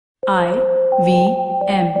TFG.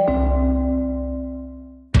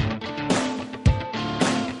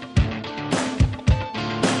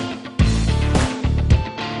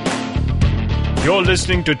 You're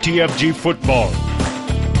listening to TFG Football.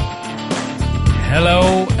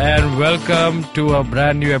 Hello and welcome to a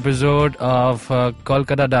brand new episode of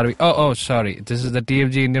Kolkata Derby. Sorry. This is the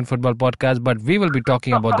TFG Indian Football Podcast, but we will be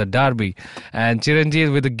talking about the Derby. And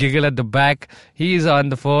Chiranjeev with a giggle at the back. He is on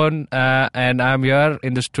the phone and I'm here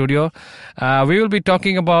in the studio. We will be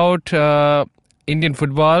talking about Indian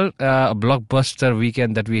football, a blockbuster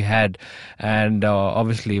weekend that we had. And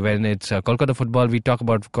obviously when it's Kolkata football, we talk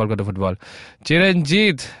about Kolkata football.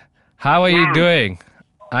 Chiranjeev, how are you doing?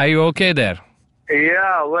 Are you okay there?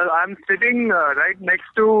 Yeah, well, I'm sitting right next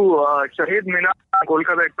to Shahid Minar in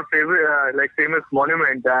Kolkata. It's a favorite, famous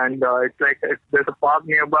monument, and there's a park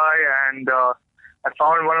nearby, and I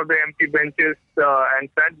found one of the empty benches and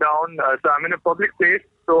sat down. So I'm in a public place,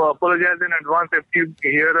 so apologize in advance if you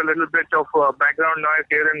hear a little bit of background noise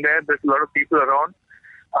here and there. There's a lot of people around.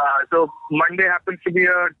 So Monday happens to be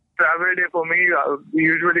a travel day for me.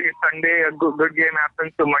 Usually Sunday a good game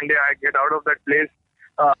happens, so Monday I get out of that place.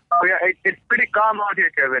 It's pretty calm out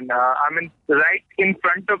here, Kevin. Right in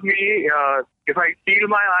front of me. If I seal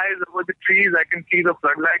my eyes over the trees, I can see the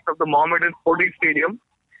floodlights of the Mohammedan Sporting Stadium.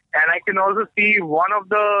 And I can also see one of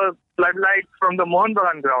the floodlights from the Mohan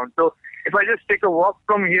Bagan ground. So if I just take a walk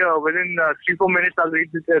from here, within 3-4 minutes, I'll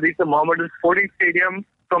reach the Mohammedan Sporting Stadium.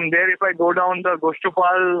 From there, if I go down the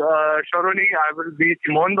Goshtopal Sharoni, I will reach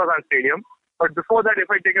Mohan Bagan Stadium. But before that,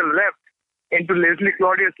 if I take a left into Leslie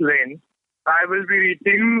Claudius Lane, I will be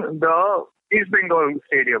reaching the East Bengal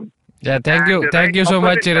Stadium. Yeah, thank you so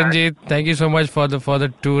much, Chiranjeev. Thank you so much for the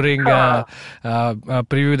touring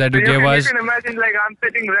preview that you gave us. You can imagine, I'm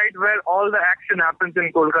sitting right where all the action happens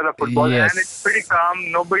in Kolkata football, yes. And it's pretty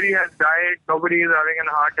calm. Nobody has died. Nobody is having a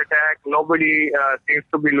heart attack. Nobody seems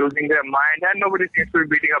to be losing their mind, and nobody seems to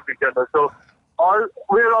be beating up each other. So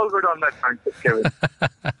we're all good on that front, Kevin.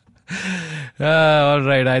 All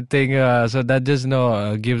right, I think so. That just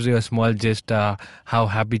gives you a small gist how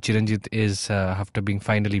happy Chiranjeev is after being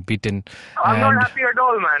finally beaten. I'm not happy at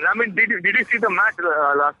all, man. Did you see the match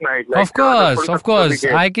last night? Of course.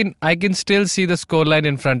 I can still see the scoreline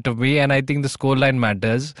in front of me, and I think the scoreline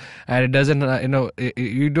matters. And it doesn't,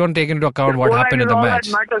 you don't take into account what happened in the match.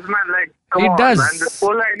 That matters, man. It does. Man. The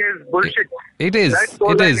scoreline is bullshit. It is. That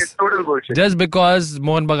scoreline is total bullshit. Just because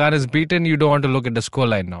Mohan Bagan is beaten, you don't want to look at the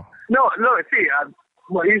scoreline now. No, see,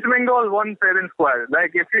 East Bengal won fair and square.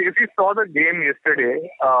 If you saw the game yesterday,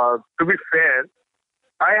 to be fair,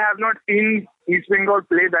 I have not seen East Bengal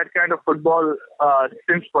play that kind of football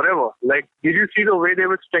since forever. Did you see the way they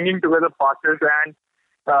were stringing together passes and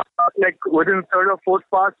within third or fourth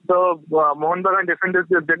pass, the Mohan Bagan defenders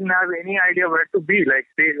didn't have any idea where to be.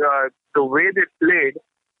 The way they played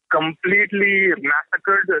completely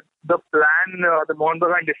massacred the plan the Mohan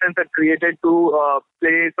Bagan defense had created to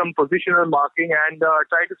play some positional marking and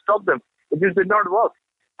try to stop them. It just did not work.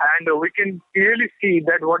 And we can clearly see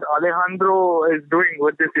that what Alejandro is doing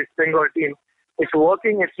with this East Bengal team, it's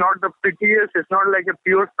working. It's not the prettiest. It's not like a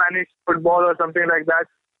pure Spanish football or something like that.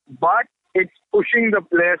 But it's pushing the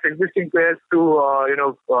players, existing players,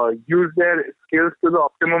 to use their skills to the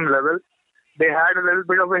optimum level. They had a little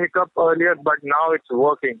bit of a hiccup earlier, but now it's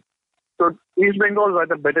working. So East Bengal were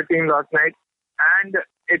the better team last night, and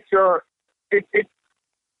it's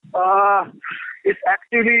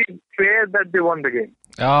actually fair that they won the game.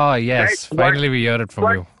 Oh yes, right? Finally we hear it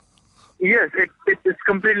from you. Yes, it's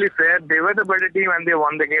completely fair. They were the better team and they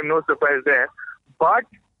won the game. No surprise there. But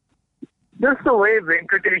just the way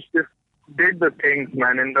Venkatesh just did the things,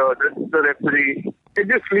 man, and the referee, it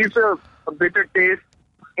just leaves a bitter taste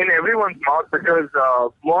in everyone's mouth, because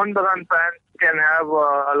Mohan Bagan fans can have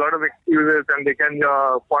a lot of excuses and they can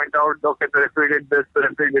point out, okay, the referee did this, the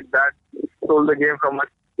referee did that, stole the game from us.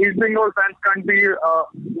 East Bengal fans can't be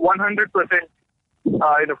 100%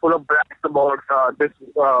 full of brags about this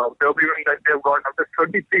derby win that they've got after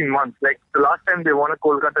 33 months. The last time they won a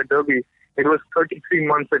Kolkata derby, it was 33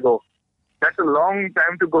 months ago. That's a long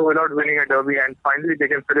time to go without winning a derby, and finally they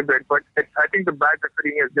can celebrate. But I think the bad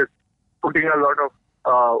refereeing is just putting a lot of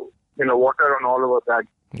water on all over that.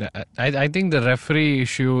 I think the referee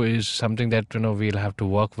issue is something that we'll have to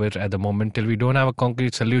work with at the moment till we don't have a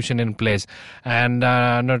concrete solution in place. And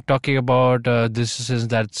not talking about decisions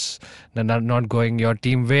that's not going your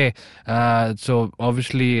team way. So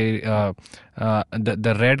obviously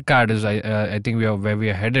the red card is I think where we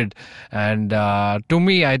are headed. And to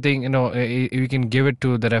me, I think we can give it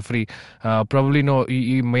to the referee. Probably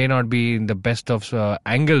he may not be in the best of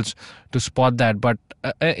angles to spot that, but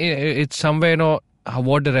it's somewhere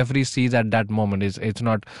what the referee sees at that moment. It's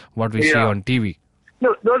not what we see on TV.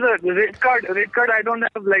 No, those are the red card. I don't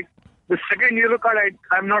have like the second yellow card.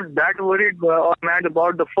 I'm not that worried or mad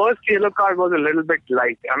about. The first yellow card was a little bit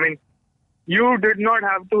light. I mean, you did not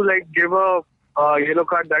have to like give a yellow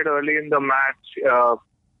card that early in the match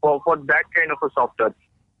for that kind of a soft touch.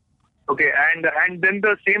 Okay, and then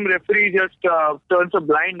the same referee just turns a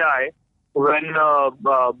blind eye when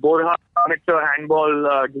Borja commits a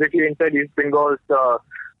handball directly inside East Bengal's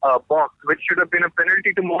box, which should have been a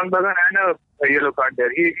penalty to Mohan Bagan and a yellow card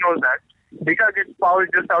there. He ignores that. Dika gets fouled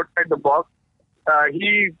just outside the box.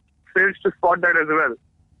 He fails to spot that as well.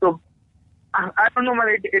 So, I don't know,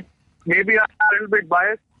 man, it maybe I'm a little bit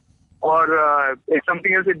biased or it's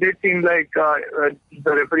something else. It did seem like the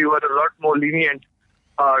referee was a lot more lenient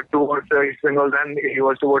towards East Bengal than he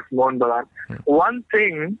was towards Mohan Bagan. One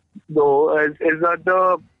thing, though, is that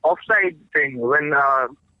the offside thing when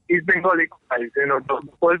East Bengal equalized, the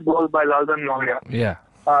first goal by Laldan Maurya. Yeah.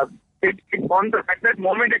 At that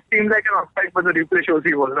moment, it seemed like an offside, but the replay shows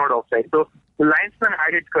he was not offside. So the linesman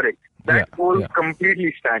had it correct. That goal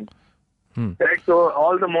completely stands. Right? So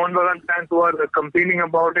all the Mohan Bagan fans who are complaining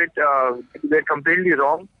about it, they're completely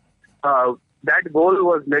wrong. That goal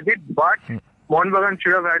was legit, but Mohan Bagan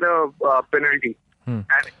should have had a penalty. And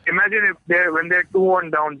imagine if when they're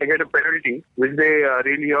 2-1 down, they get a penalty, which they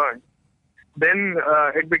really earned. Then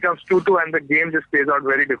it becomes 2-2 and the game just plays out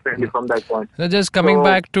very differently from that point. Now just coming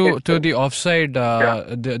back to the offside,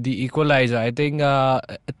 the equalizer, I think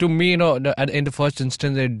to me, in the first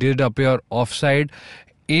instance, it did appear offside.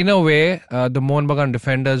 In a way, the Mohan Bagan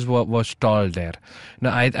defenders were stalled there.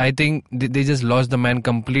 Now, I think they just lost the man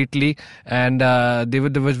completely, and they were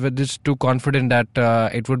just too confident that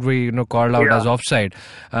it would be called out as offside.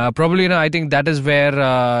 Probably, I think that is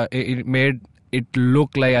where it made it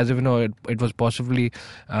look like as if it was possibly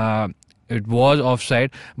it was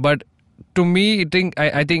offside, but. To me,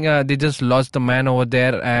 I think they just lost the man over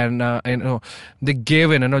there, and they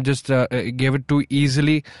gave in. Just gave it too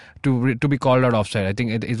easily to be called out offside. I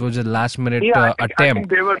think it was a last minute attempt. I think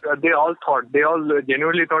they all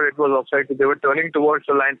genuinely thought it was offside. They were turning towards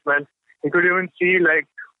the linesman. You could even see like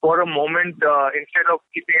for a moment instead of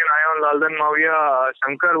keeping an eye on Laldan Maurya,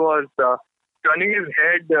 Shankar was turning his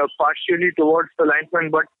head partially towards the linesman,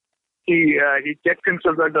 but he checked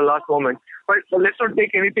himself at the last moment. But let's not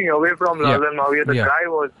take anything away from Laldan Maurya. The guy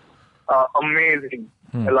was amazing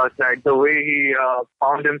last night. The way he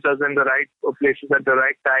found himself in the right places at the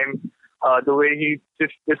right time. The way he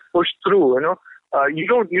just pushed through. You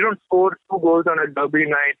don't score 2 goals on a derby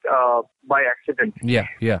night by accident. Yeah.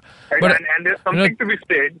 Right? But and there's something to be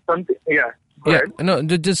said.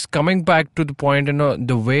 Just coming back to the point,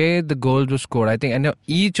 the way the goals were scored, I think,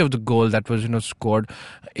 each of the goals that was, scored,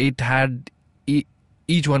 it had,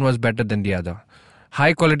 each one was better than the other.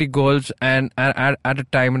 High quality goals, and at a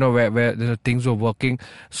time, where things were working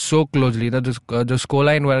so closely, the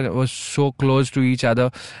scoreline was so close to each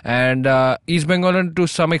other, and East Bengal, to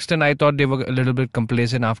some extent, I thought they were a little bit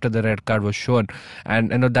complacent after the red card was shown,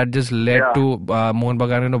 and that just led to Mohan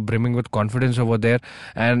Bagan, brimming with confidence over there,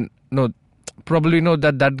 and probably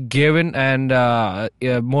that gave in, and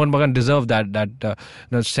Mohan Bagan deserved that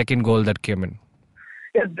second goal that came in.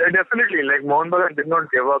 Yeah, definitely. Like Mohan Bagan did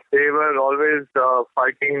not give up. They were always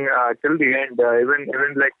fighting till the end. Even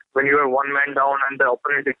like when you are one man down and the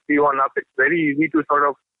opponent is 3-1 up, it's very easy to sort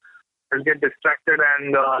of get distracted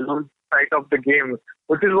and lose sight of the game,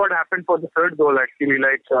 which is what happened for the third goal actually.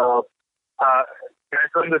 Like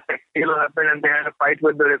that's when the second goal happened and they had a fight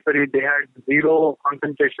with the referee. They had zero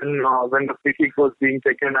concentration when the free kick was being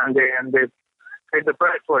taken, and they paid the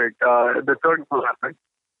price for it. The third goal happened,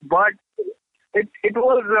 but it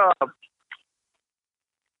was.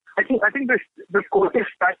 I think the coaching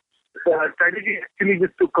strategy actually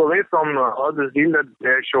just took away from all this deal that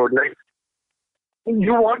they showed. Like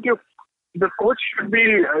the coach should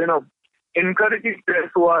be encouraging players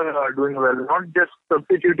who are doing well, not just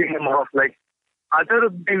substituting them off. Like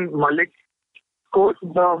Azharuddin Malik scored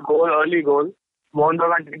the early goal. Mohan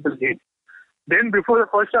Bagan took the lead. Then before the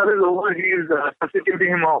first half is over, he is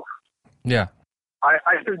substituting him off. Yeah.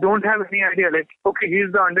 I just don't have any idea. Like, okay,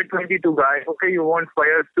 he's the under 22 guy. Okay, you want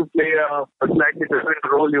players to play a slightly different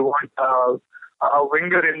role. You want a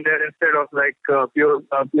winger in there instead of like pure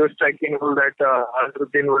striking role that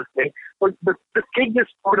Azharuddin was playing. But the kid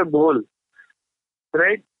just scored a goal,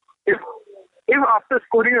 right? If after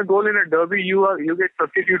scoring a goal in a derby you get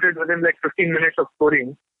substituted within like 15 minutes of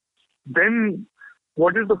scoring, then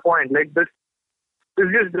what is the point? Like this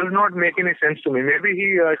just does not make any sense to me.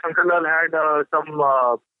 Maybe Shankar Lal had some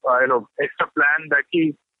extra plan that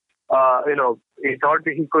he thought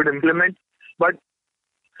he could implement, but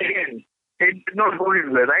again, it did not go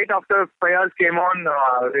his way. Right after Fayaz came on,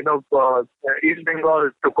 East Bengal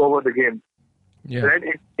took over the game. Yeah.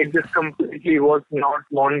 Right? It just completely was not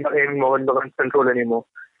Mohan Bagan's control anymore.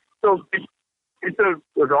 So it's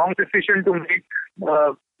a wrong decision to make.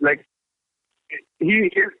 Like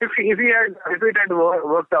if it had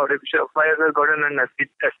worked out, if Fayaz had gotten an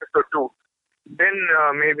assist or two, then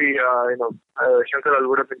maybe Shankar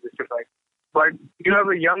would have been justified. But you have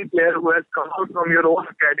a young player who has come out from your own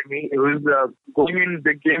academy, who is going in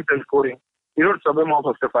big games and scoring. You don't sub him off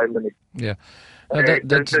after 5 minutes. Yeah.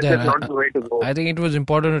 That's not the way to go. I think it was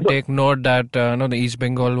important to take note that the East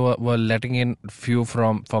Bengal were letting in few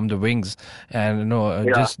from the wings, and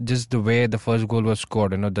just the way the first goal was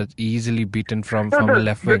scored, that's easily beaten from the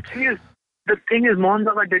left wing. The thing is, Mohan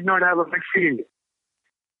Bagan did not have a midfield.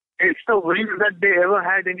 It's the wings that they ever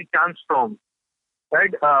had any chance from.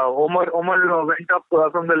 Right, Omar went up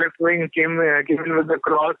from the left wing, came in with the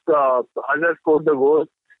cross. Azhar scored the goal.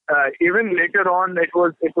 Even later on, it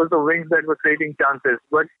was the wings that were creating chances.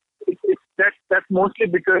 But that's mostly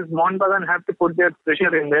because Mohan Bagan have to put their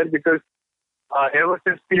pressure in there, because ever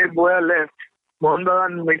since Pierre Boya left, Mohan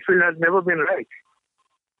Bagan midfield has never been right.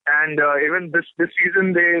 And even this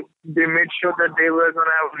season, they made sure that they were going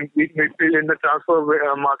to have weak midfield in the transfer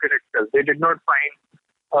market itself. They did not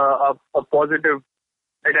find a positive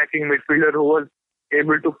attacking midfielder who was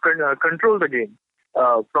able to control the game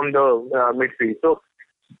from the midfield. So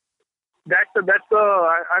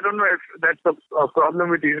I don't know if that's a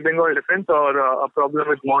problem with East Bengal defense or a problem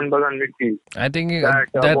with Mohan Bagan midfield. I think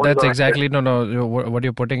that's exactly what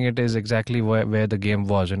you're putting it is exactly where the game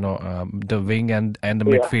was. The wing and the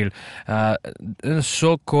midfield,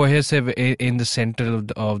 so cohesive in the center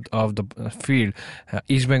of the field.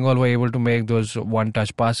 East Bengal were able to make those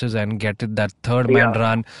one-touch passes and get that third man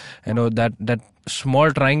run. That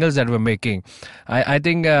small triangles that we're making. I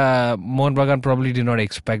think Mohan Bagan probably did not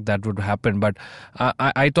expect that would happen, but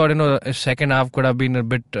I thought a second half could have been a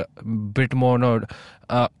bit more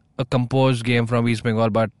a composed game from East Bengal,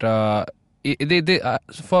 but they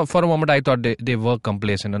for a moment I thought they were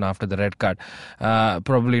complacent, and after the red card,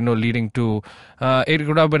 probably leading to it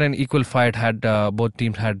could have been an equal fight had both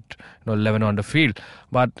teams had 11 on the field.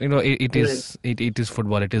 But it is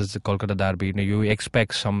football. It is the Kolkata derby. You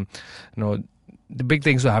expect some the big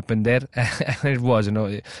things to happen there. It was,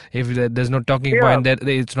 if there's no talking point there,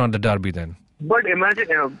 it's not the derby then. But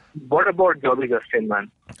imagine, what about Joby Justin,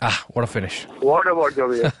 man? What a finish. What about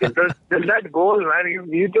Joby Justin? That goal, man,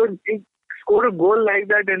 he scored a goal like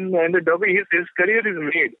that in the derby, his career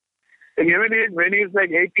is made. And even when he's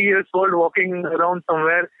like 80 years old walking around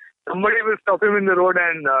somewhere, somebody will stop him in the road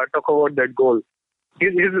and talk about that goal.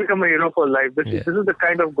 He's become a hero for life. This is the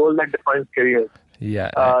kind of goal that defines career.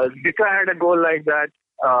 Yeah. Dika had a goal like that.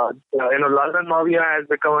 Laldan Mavia has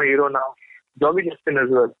become a hero now. Joby Justin as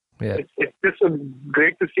well. Yeah. It's just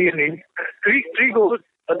great to see three goals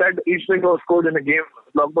that East Bengal scored in a game,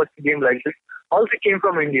 blockbuster game like this. Also came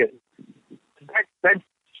from India. That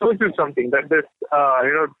shows you something, that this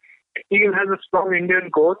team has a strong Indian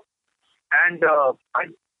core, and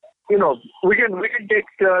we can take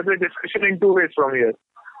the discussion in two ways from here.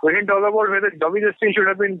 We can talk about whether Joby Justin should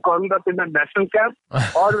have been called up in the national camp,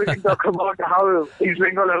 or we can talk about how East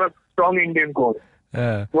Bengal have a strong Indian core.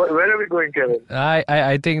 Where are we going, Kevin?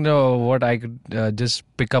 I think what I could just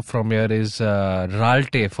pick up from here is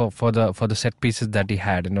Ralte for the set pieces that he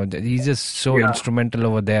had. He's just so instrumental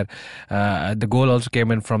over there. The goal also came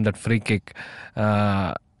in from that free kick,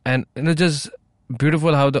 and just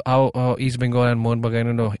beautiful how East Bengal and Mohan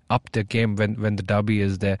Bagan up their game when the derby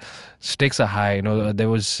is there. Stakes are high. There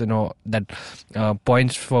was that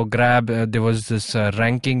points for grab. There was this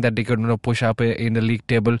ranking that they could push up in the league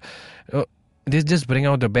table. They just bring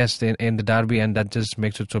out the best in the derby, and that just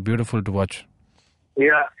makes it so beautiful to watch.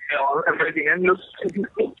 Yeah, everything. And look,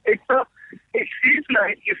 it feels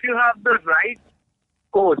like if you have the right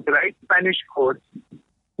coach, right Spanish coach,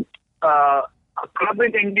 a club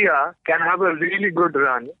in India can have a really good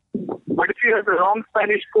run. But if you have the wrong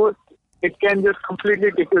Spanish coach, it can just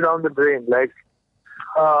completely take you down the drain. Like,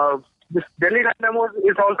 this Delhi Dynamos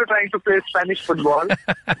is also trying to play Spanish football,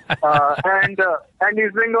 and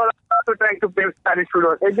East Bengal is also trying to play Spanish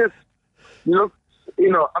football. It just looks,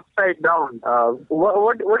 upside down.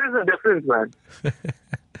 What is the difference, man?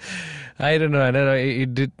 I don't know.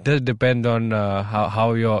 It does depend on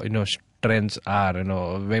how your trends are.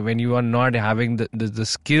 When you are not having the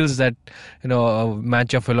skills that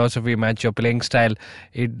match your philosophy, match your playing style,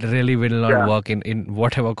 it really will not work in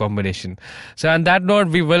whatever combination. So on that note,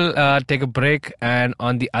 we will take a break, and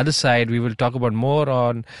on the other side, we will talk about more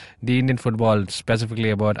on the Indian football, specifically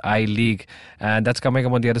about I-League, and that's coming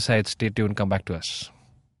up on the other side. Stay tuned. Come back to us.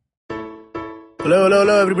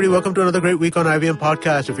 Hello, everybody. Welcome to another great week on IVM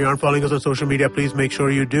Podcast. If you aren't following us on social media, please make sure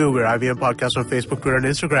you do. We're IVM Podcast on Facebook, Twitter, and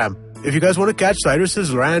Instagram. If you guys want to catch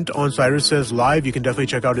Cyrus's rant on Cyrus Says Live, you can definitely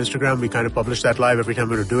check out Instagram. We kind of publish that live every time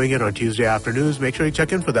we're doing it on Tuesday afternoons. Make sure you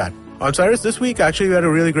check in for that. On Cyrus this week, actually, we had a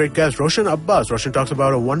really great guest, Roshan Abbas. Roshan talks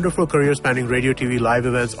about a wonderful career spanning radio, TV, live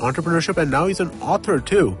events, entrepreneurship, and now he's an author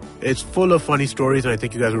too. It's full of funny stories, and I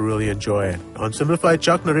think you guys will really enjoy it. On Simplified,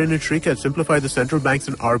 Chuck, Naren, and Shriek had simplified the central banks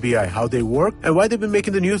and RBI, how they work, and why they've been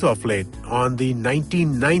making the news off late. On the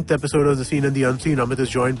 99th episode of The Seen and the Unseen, Amit is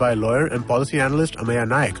joined by lawyer and policy analyst Ameya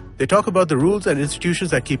Naik. They talk about the rules and institutions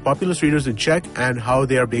that keep populist readers in check and how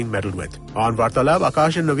they are being meddled with. On Vartalab,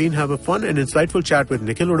 Akash and Naveen have a fun and insightful chat with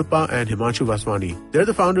Nikhil Udupa and Himanshu Vaswani. They're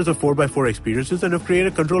the founders of 4x4 Experiences and have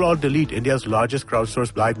created Control-Alt-Delete, India's largest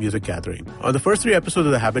crowdsourced live music gathering. On the first 3 episodes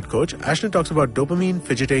of The Habit Coach, Ashton talks about dopamine,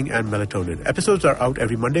 fidgeting, and melatonin. Episodes are out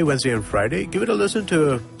every Monday, Wednesday, and Friday. Give it a listen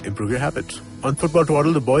to improve your habits. On Football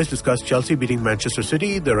Twaddle, the boys discuss Chelsea beating Manchester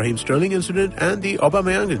City, the Raheem Sterling incident, and the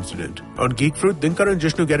Aubameyang incident. On Geek Fruit, Dinkar and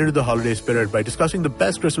Jishnu get into the holiday spirit by discussing the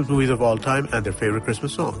best Christmas movies of all time and their favorite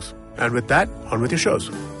Christmas songs. And with that, on with your shows.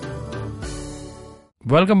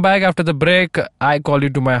 Welcome back after the break. I call you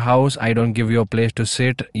to my house. I don't give you a place to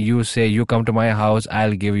sit. You say you come to my house.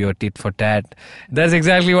 I'll give you a tit for tat. That's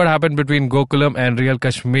exactly what happened between Gokulam and Real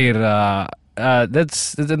Kashmir.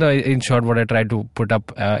 That's in short what I tried to put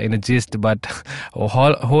up in a gist, but a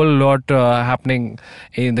whole lot happening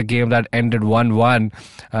in the game that ended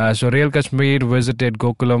 1-1. So Real Kashmir visited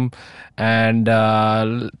Gokulam, and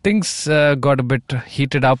things got a bit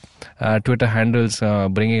heated up. Twitter handles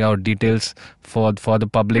bringing out details for the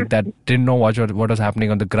public that didn't know what was happening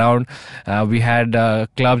on the ground. We had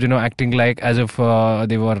clubs, acting like as if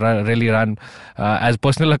they were really run as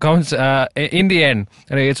personal accounts. In the end,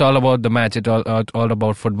 it's all about the match. It's all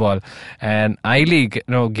about football. And I-League,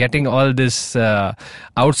 getting all this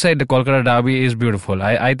outside the Kolkata derby is beautiful.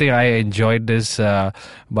 I think I enjoyed this,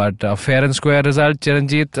 but fair and square result.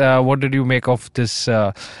 Chiranjit, what did you make of this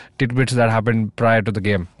tidbits that happened prior to the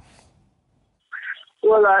game?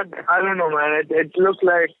 Well, I don't know, man. It looked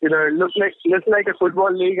like less like a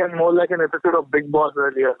football league and more like an episode of Big Boss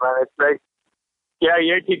earlier, man. It's like, yeah,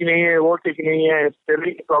 ye theek nahi hai, wo theek nahi hai,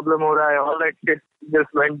 every problem ho raha hai. All that shit just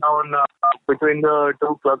went down between the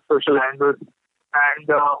two club social handles, and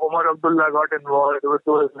Omar Abdullah got involved. It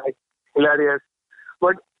was like hilarious.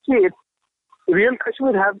 But see, Real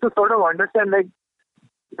Kashmir have to sort of understand, like,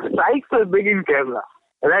 strikes are big in Kerala,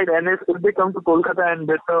 right? And if they come to Kolkata and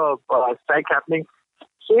there's a strike happening,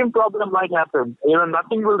 same problem might happen.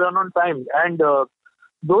 Nothing will run on time. And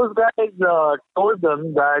those guys told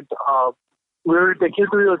them that we will take you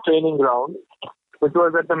to your training ground, which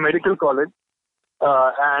was at the medical college.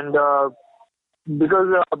 And because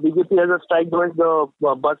BJP has a strike going, the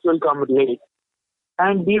bus will come late.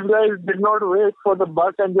 And these guys did not wait for the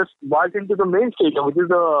bus and just barged into the main stadium, which is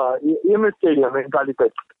the EMS stadium in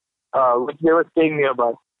Calicut, which they were staying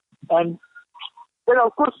nearby. And then,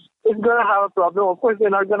 of course, it's going to have a problem. Of course,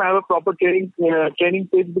 they're not going to have a proper training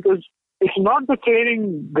pitch because it's not the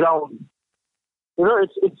training ground.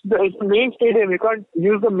 It's the main stadium. You can't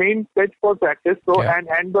use the main pitch for practice. So, yeah.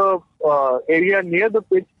 and the area near the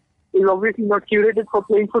pitch is obviously not curated for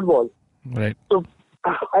playing football. Right. So,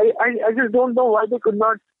 I just don't know why they could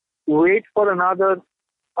not wait for another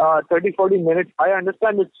 30-40 minutes. I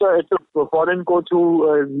understand it's a foreign coach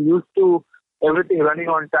who is used to everything running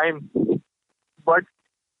on time. But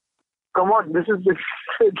come on, this is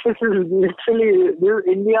literally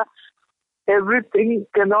India. Everything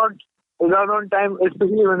cannot run on time,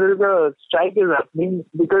 especially when there is a strike is happening,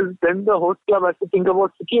 because then the host club has to think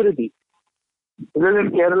about security. Because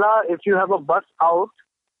in Kerala, if you have a bus out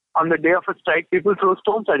on the day of a strike, people throw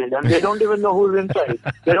stones at it, and they don't even know who's inside.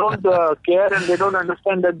 They don't care, and they don't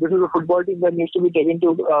understand that this is a football team that needs to be taken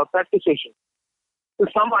to practice station. So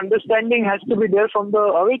some understanding has to be there from the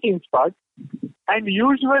away team's part. And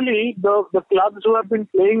usually, the clubs who have been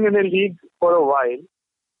playing in a league for a while,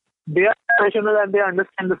 they are professional and they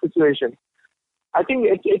understand the situation. I think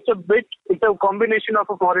it's a combination of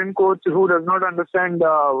a foreign coach who does not understand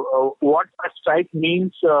what a strike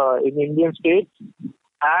means in Indian states,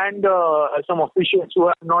 and some officials who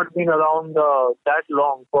have not been around that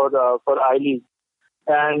long for I-League.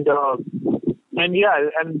 And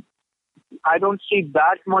I don't see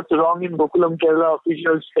that much wrong in Gokulam Kerala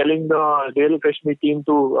officials telling the Real Kashmir team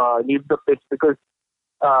to leave the pitch because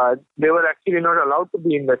they were actually not allowed to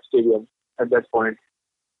be in that stadium at that point.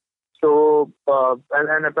 So,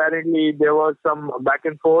 and apparently there was some back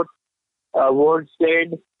and forth, words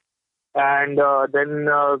said, and then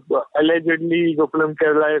allegedly Gokulam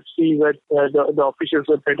Kerala FC, that the officials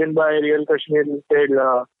were threatened by Real Kashmir and said,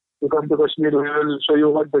 you come to Kashmir, we will show you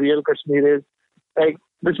what the real Kashmir is. Like,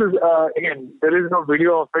 this is, again, there is no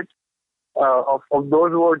video of it, of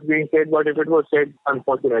those words being said, but if it was said,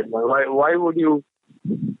 unfortunate. Why would you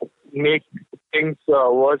make things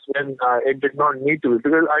worse when it did not need to?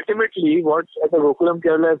 Because ultimately, what the Gokulam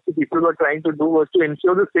Kerala FC people were trying to do was to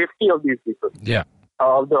ensure the safety of these people. Yeah.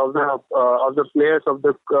 Of the players, of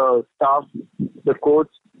the staff, the coach.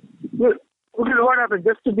 Because what happens,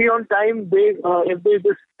 just to be on time, if they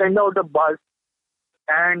just send out a bus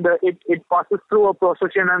and it passes through a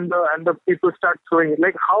procession and the people start throwing it.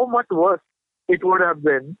 Like, how much worse it would have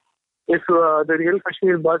been if the Real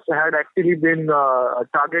Kashmir bus had actually been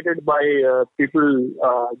targeted by people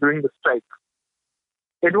during the strike.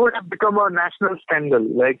 It would have become a national scandal,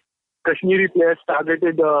 like Kashmiri players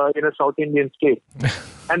targeted in a South Indian state.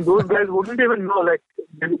 And those guys wouldn't even know, like,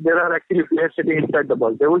 there are actually players sitting inside the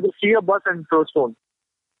bus. They would just see a bus and throw stones.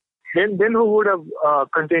 Then who would have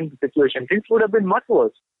contained the situation? Things would have been much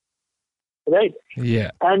worse. Right?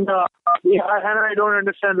 Yeah. And I don't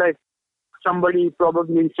understand, like, somebody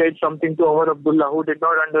probably said something to Omar Abdullah who did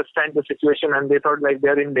not understand the situation and they thought like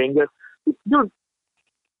they're in danger. Dude,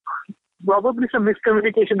 probably some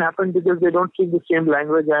miscommunication happened because they don't speak the same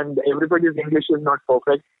language and everybody's English is not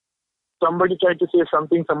perfect. Somebody tried to say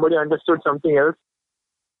something, somebody understood something else.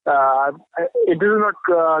 This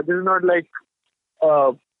is not like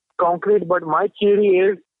concrete, but my theory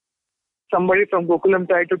is somebody from Gokulam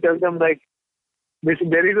tried to tell them like,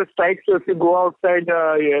 there is a strike, so if you go outside,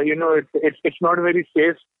 it's not very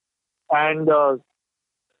safe. And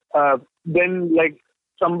then, like,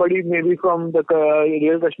 somebody maybe from the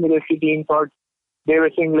Real Kashmir FC team thought they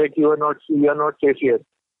were saying like, you are not safe here.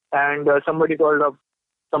 And somebody called up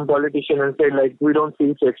some politician and said like, we don't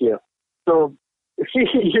feel safe here. So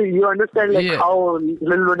you understand like how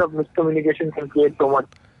little bit of miscommunication can create so much.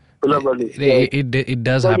 It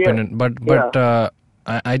does happen, but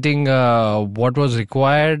I think what was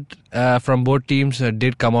required from both teams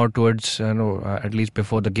did come out towards at least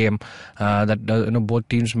before the game, that both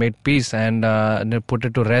teams made peace and put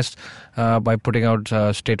it to rest by putting out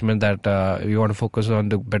a statement that we want to focus on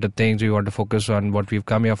the better things, we want to focus on what we've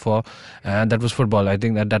come here for, and that was football. I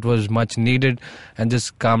think that was much needed and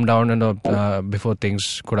just calm down before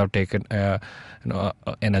things could have taken an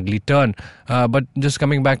ugly turn. But just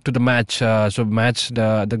coming back to the match,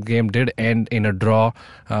 the game did end in a draw,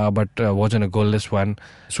 but wasn't a goalless one.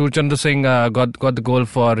 Surchandra Singh got the goal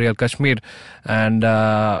for Real Kashmir, and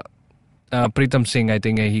Pritam Singh, I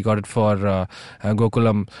think he got it for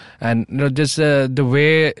Gokulam. And just the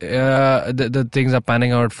way the things are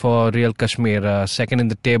panning out for Real Kashmir, second in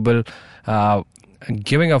the table,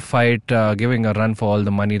 giving a fight, giving a run for all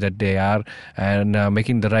the money that they are, and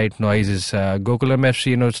making the right noises. Gokulam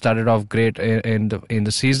FC, started off great in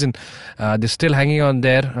the season. They're still hanging on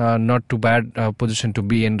there. Not too bad position to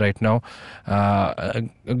be in right now.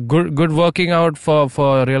 Good working out for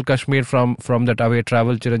Real Kashmir from that away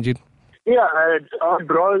travel, Chiranjeev. Yeah, a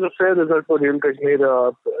draw is a fair result for Real Kashmir.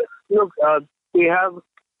 They have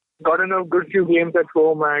gotten a good few games at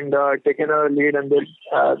home and taken a lead, and then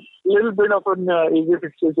a little bit of an easy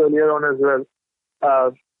fixtures earlier on as well.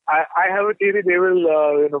 I have a theory they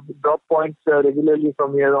will drop points regularly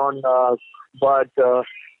from here on, but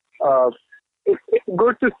it's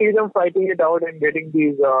good to see them fighting it out and getting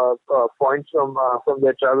these points from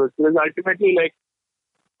their travels. Because ultimately, like,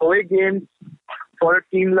 away games for a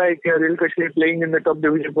team like Real Kashmir playing in the top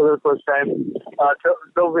division for the first time,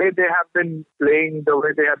 the way they have been playing, the way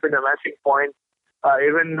they have been amassing points,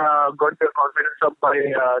 even got their confidence up by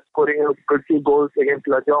scoring a good few goals against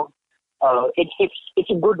Lajong. It's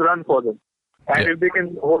a good run for them. And if they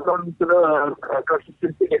can hold on to the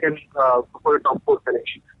consistency, they can go for a top 4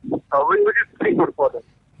 finish, which is pretty good for them.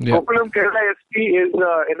 Yeah. Gokulam Kerala FC is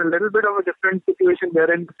in a little bit of a different situation.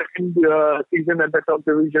 They're in the second season at the top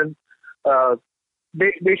division.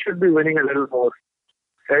 They should be winning a little more,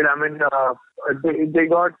 right? I mean, they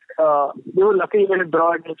were lucky in a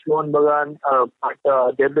draw against Mohan Bagan,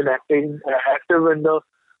 but they've been active in the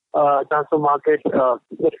transfer market.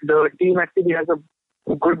 The team actually has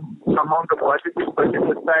a good amount of budget this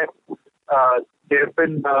time. They've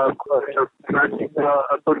been managing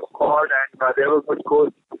a good squad and they have a good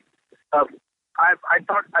coach. I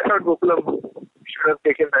thought Gokulam should have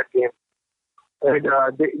taken that game.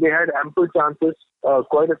 They had ample chances,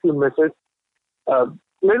 quite a few misses.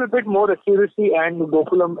 Little bit more accuracy, and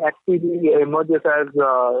Gokulam actually emerges as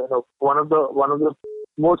one of the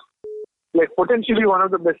most, like, potentially one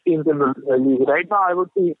of the best teams in the league. Right now, I would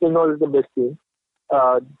say East Bengal is the best team.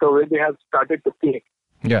 The way they have started to play.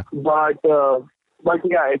 Yeah. But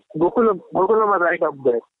yeah, it's Gokulam are right up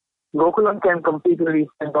there. Gokulam can compete with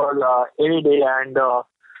East Bengal any day, and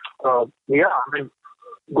yeah, I mean,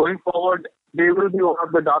 going forward, they will be one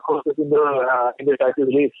of the dark horses in the title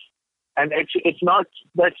race. And it's not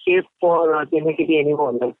that safe for Chennai City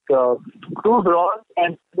anymore. Like, 2 draws,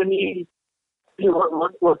 and suddenly,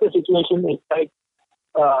 what's the situation? It's like,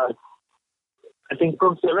 I think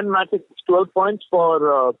from 7 matches, it's 12 points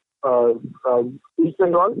for East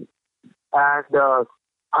Bengal. And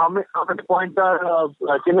how many points are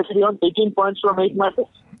Chennai City on? 18 points from 8 matches?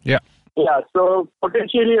 Yeah. Yeah, so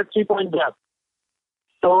potentially a 3-point gap.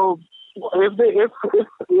 So if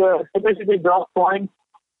Chennai City drop points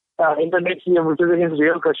in the next game, which is against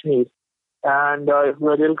Real Kashmir, and if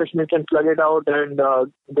Real Kashmir can plug it out and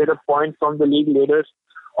get a point from the league leaders,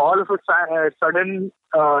 all of a sudden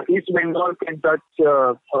East Bengal can touch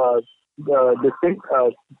this thing,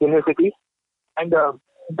 Chennai City, and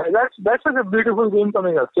that's such a beautiful game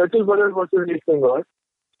coming up. Churchill Brothers versus East Bengal.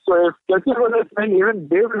 So if Churchill Brothers win, even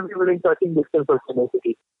they will be within touching distance of Chennai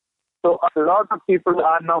City. So a lot of people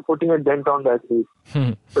are now putting a dent on that league.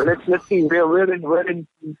 So let's see. We're in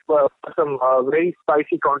some very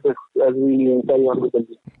spicy contest as we carry on with the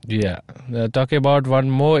league. Yeah. Talking about one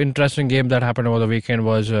more interesting game that happened over the weekend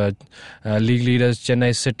was league leaders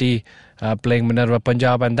Chennai City playing Minerva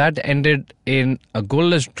Punjab, and that ended in a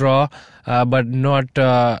goalless draw, but not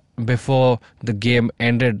before the game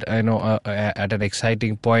ended. At an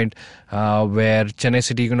exciting point where Chennai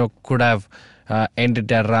City, could have ended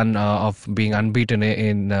their run of being unbeaten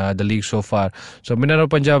in the league so far. So Minerva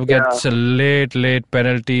Punjab gets a late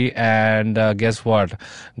penalty, and guess what?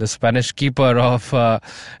 The Spanish keeper of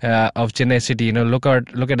Chennai City. Look at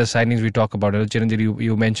the signings we talk about. Chiranjeev,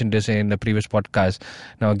 you mentioned this in the previous podcast.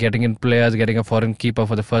 Now getting in players, getting a foreign keeper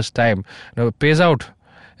for the first time, pays out.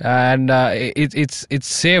 And it's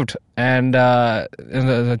saved, and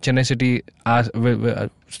Chennai City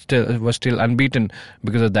was still unbeaten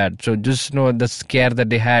because of that. So just the scare that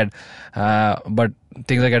they had, but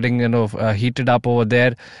things are getting heated up over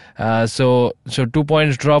there. So 2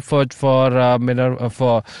 points drop for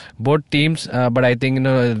both teams, but I think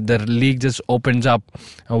the league just opens up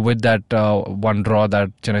with that one draw that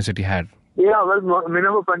Chennai City had. Yeah, well,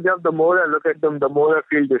 Minerva Punjab, the more I look at them, the more I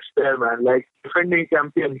feel despair, man. Like, defending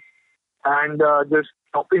champions and just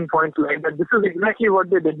stopping points like that. This is exactly what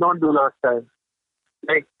they did not do last time.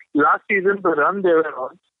 Like, last season, the run they were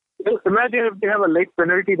on. Imagine if they have a late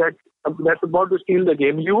penalty that's about to steal the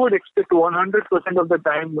game. You would expect 100% of the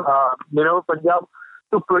time Minerva Punjab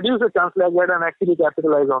to produce a chance like that and actually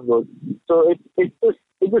capitalize on those. So it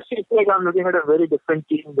just seems like I'm looking at a very different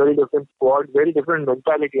team, very different squad, very different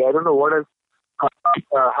mentality. I don't know what has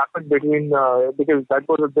happened between, because that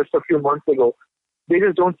was just a few months ago. They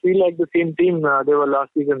just don't feel like the same team they were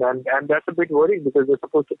last season, and that's a bit worrying because they're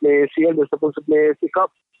supposed to play ACL, they're supposed to play AFC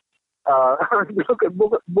Cup. Look at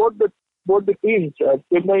both the teams.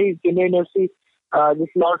 Chennai FC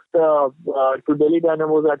just lost to Delhi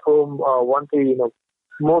Dynamos at home 1-3.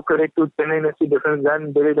 More credit to Chennai FC defense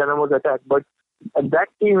than Delhi Dynamos attack, but that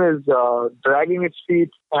team is dragging its feet,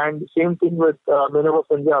 and same thing with Minerva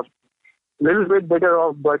Punjab. Little bit better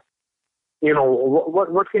off, but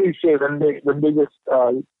what can you say when they just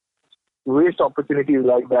waste opportunities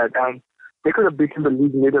like that? And they could have beaten the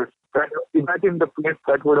league leaders. Imagine the place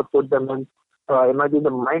that would have put them in. Imagine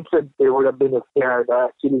the mindset they would have been if they had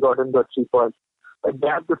actually gotten the 3 points. But they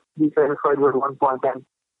have to be satisfied with 1 point, and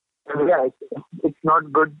yeah, it's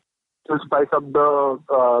not good to spice up the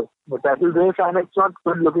title race, and it's not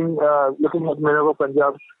good looking at Minerva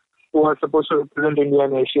Punjab, who are supposed to represent India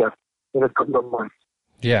and Asia in a couple of months.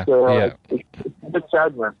 Yeah, so, it's a bit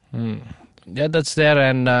sad, man. Yeah, that's there,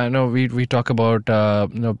 and we talk about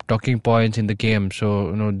talking points in the game.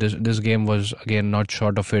 So this game was again not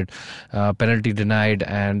short of it. Penalty denied,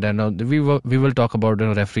 and we will talk about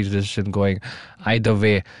referee's decision going either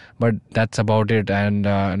way. But that's about it, and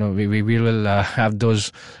we will have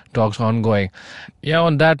those talks ongoing. Yeah,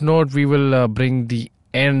 on that note, we will bring the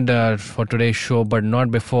end for today's show, but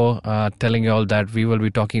not before telling you all that we will be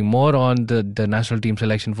talking more on the national team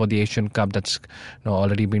selection for the Asian Cup that's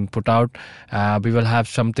already been put out. We will have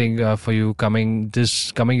something for you coming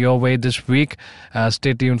your way this week.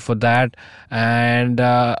 Stay tuned for that. And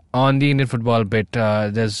on the Indian football bit,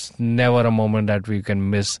 there's never a moment that we can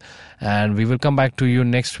miss. And we will come back to you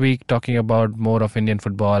next week talking about more of Indian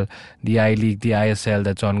football, the I-League, the ISL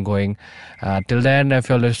that's ongoing. Till then, if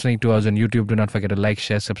you're listening to us on YouTube, do not forget to like,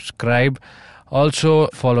 share, subscribe. Also,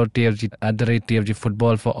 follow TFG at the rate TFG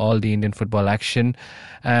Football for all the Indian football action.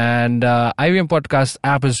 And IVM Podcast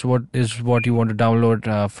app is what you want to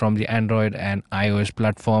download from the Android and iOS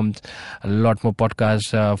platforms. A lot more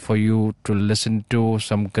podcasts for you to listen to.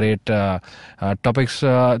 Some great topics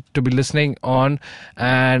to be listening on.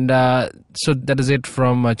 And so that is it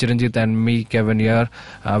from Chiranjit and me, Kevin here.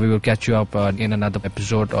 We will catch you up in another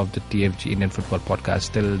episode of the TFG Indian Football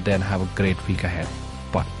Podcast. Till then, have a great week ahead.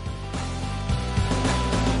 Bye.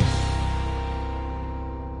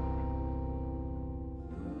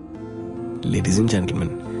 Ladies and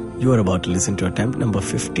gentlemen, you are about to listen to attempt number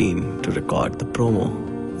 15 to record the promo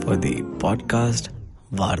for the podcast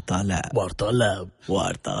Vartalab. Vartalab.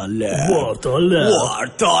 Vartalab. Vartalab.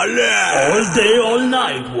 Vartalab. All day, all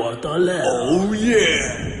night, Vartalab. Oh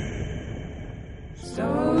yeah.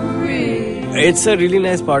 It's a really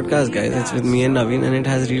nice podcast, guys. It's with me and Naveen, and it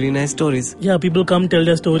has really nice stories. Yeah, people come tell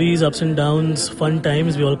their stories, ups and downs, fun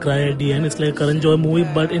times. We all cry at the end. It's like a Karan Joy movie,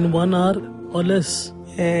 but in 1 hour or less.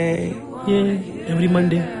 Yay. Yeah, every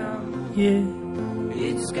Monday. Yeah.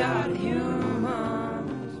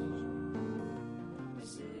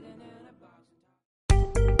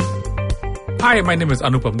 Hi, my name is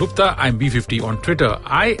Anupam Gupta. I'm B50 on Twitter.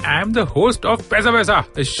 I am the host of Paisa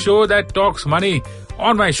Vaisa, the show that talks money.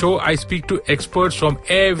 On my show, I speak to experts from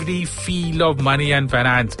every field of money and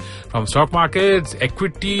finance. From stock markets,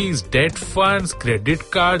 equities, debt funds, credit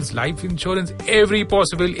cards, life insurance, every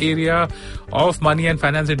possible area of money and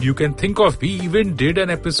finance that you can think of. We even did an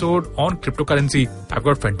episode on cryptocurrency. I've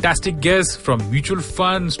got fantastic guests from mutual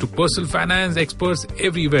funds to personal finance experts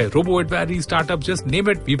everywhere. Robo-advisory, startups, just name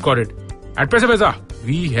it, we've got it. At Paisa Vaisa,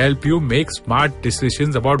 we help you make smart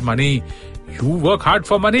decisions about money. You work hard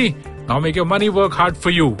for money. Now make your money work hard for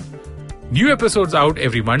you. New episodes out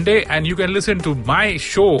every Monday, and you can listen to my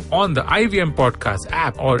show on the IVM Podcast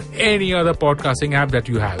app or any other podcasting app that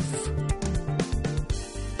you have.